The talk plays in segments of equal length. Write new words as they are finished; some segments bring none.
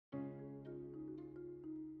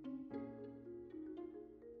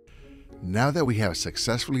Now that we have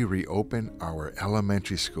successfully reopened our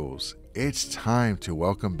elementary schools, it's time to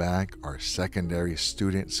welcome back our secondary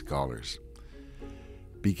student scholars.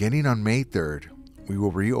 Beginning on May 3rd, we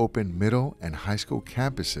will reopen middle and high school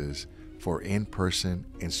campuses for in-person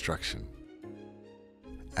instruction.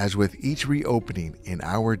 As with each reopening in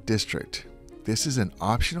our district, this is an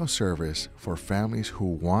optional service for families who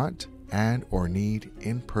want and or need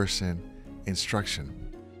in-person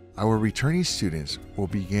instruction. Our returning students will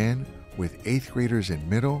begin with 8th graders in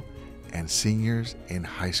middle and seniors in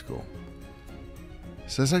high school.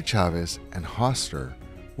 Cesar Chavez and Hostler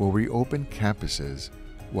will reopen campuses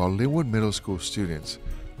while Lynwood Middle School students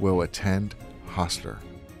will attend Hostler.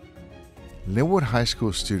 Lynwood High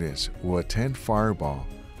School students will attend Fireball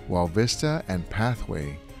while Vista and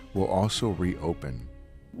Pathway will also reopen.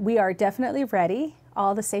 We are definitely ready.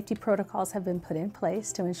 All the safety protocols have been put in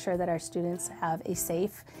place to ensure that our students have a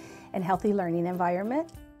safe and healthy learning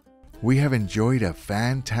environment. We have enjoyed a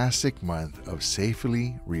fantastic month of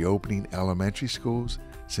safely reopening elementary schools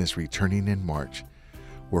since returning in March.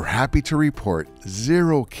 We're happy to report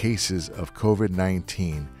 0 cases of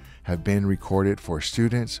COVID-19 have been recorded for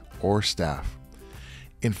students or staff.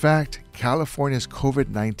 In fact, California's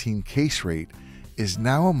COVID-19 case rate is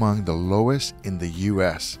now among the lowest in the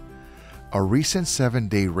U.S. A recent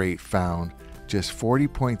 7-day rate found just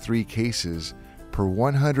 40.3 cases per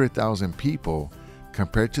 100,000 people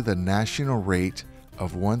compared to the national rate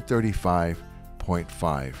of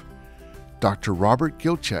 135.5. Dr. Robert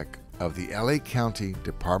Gilchek of the LA County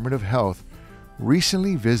Department of Health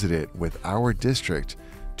recently visited with our district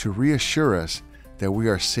to reassure us that we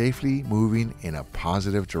are safely moving in a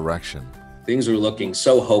positive direction. Things are looking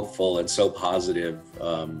so hopeful and so positive,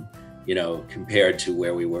 compared to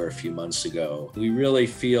where we were a few months ago. We really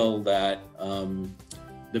feel that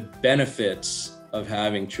the benefits of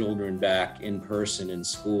having children back in person in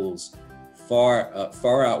schools far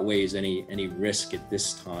outweighs any risk at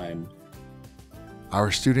this time.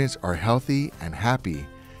 Our students are healthy and happy,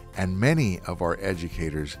 and many of our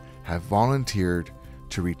educators have volunteered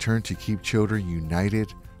to return to keep children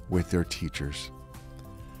united with their teachers.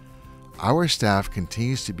 Our staff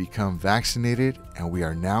continues to become vaccinated, and we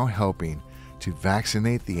are now helping to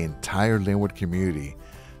vaccinate the entire Lynwood community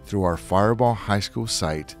through our Fireball High School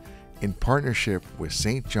site in partnership with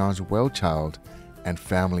St. John's Well Child and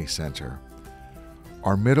Family Center.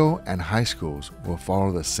 Our middle and high schools will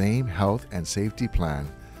follow the same health and safety plan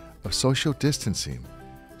of social distancing,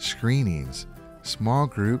 screenings, small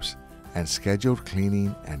groups, and scheduled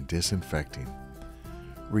cleaning and disinfecting.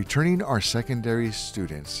 Returning our secondary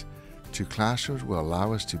students to classrooms will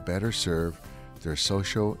allow us to better serve their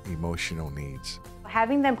social emotional needs.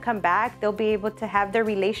 Having them come back, they'll be able to have their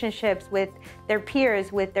relationships with their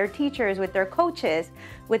peers, with their teachers, with their coaches,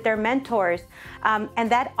 with their mentors, and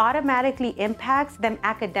that automatically impacts them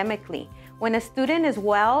academically. When a student is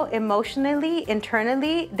well emotionally,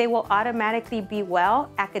 internally, they will automatically be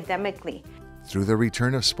well academically. Through the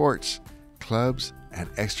return of sports, clubs, and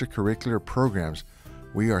extracurricular programs,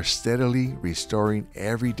 we are steadily restoring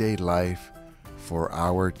everyday life for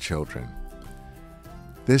our children.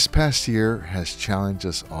 This past year has challenged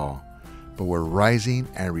us all, but we're rising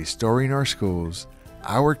and restoring our schools,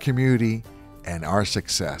 our community, and our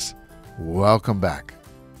success. Welcome back.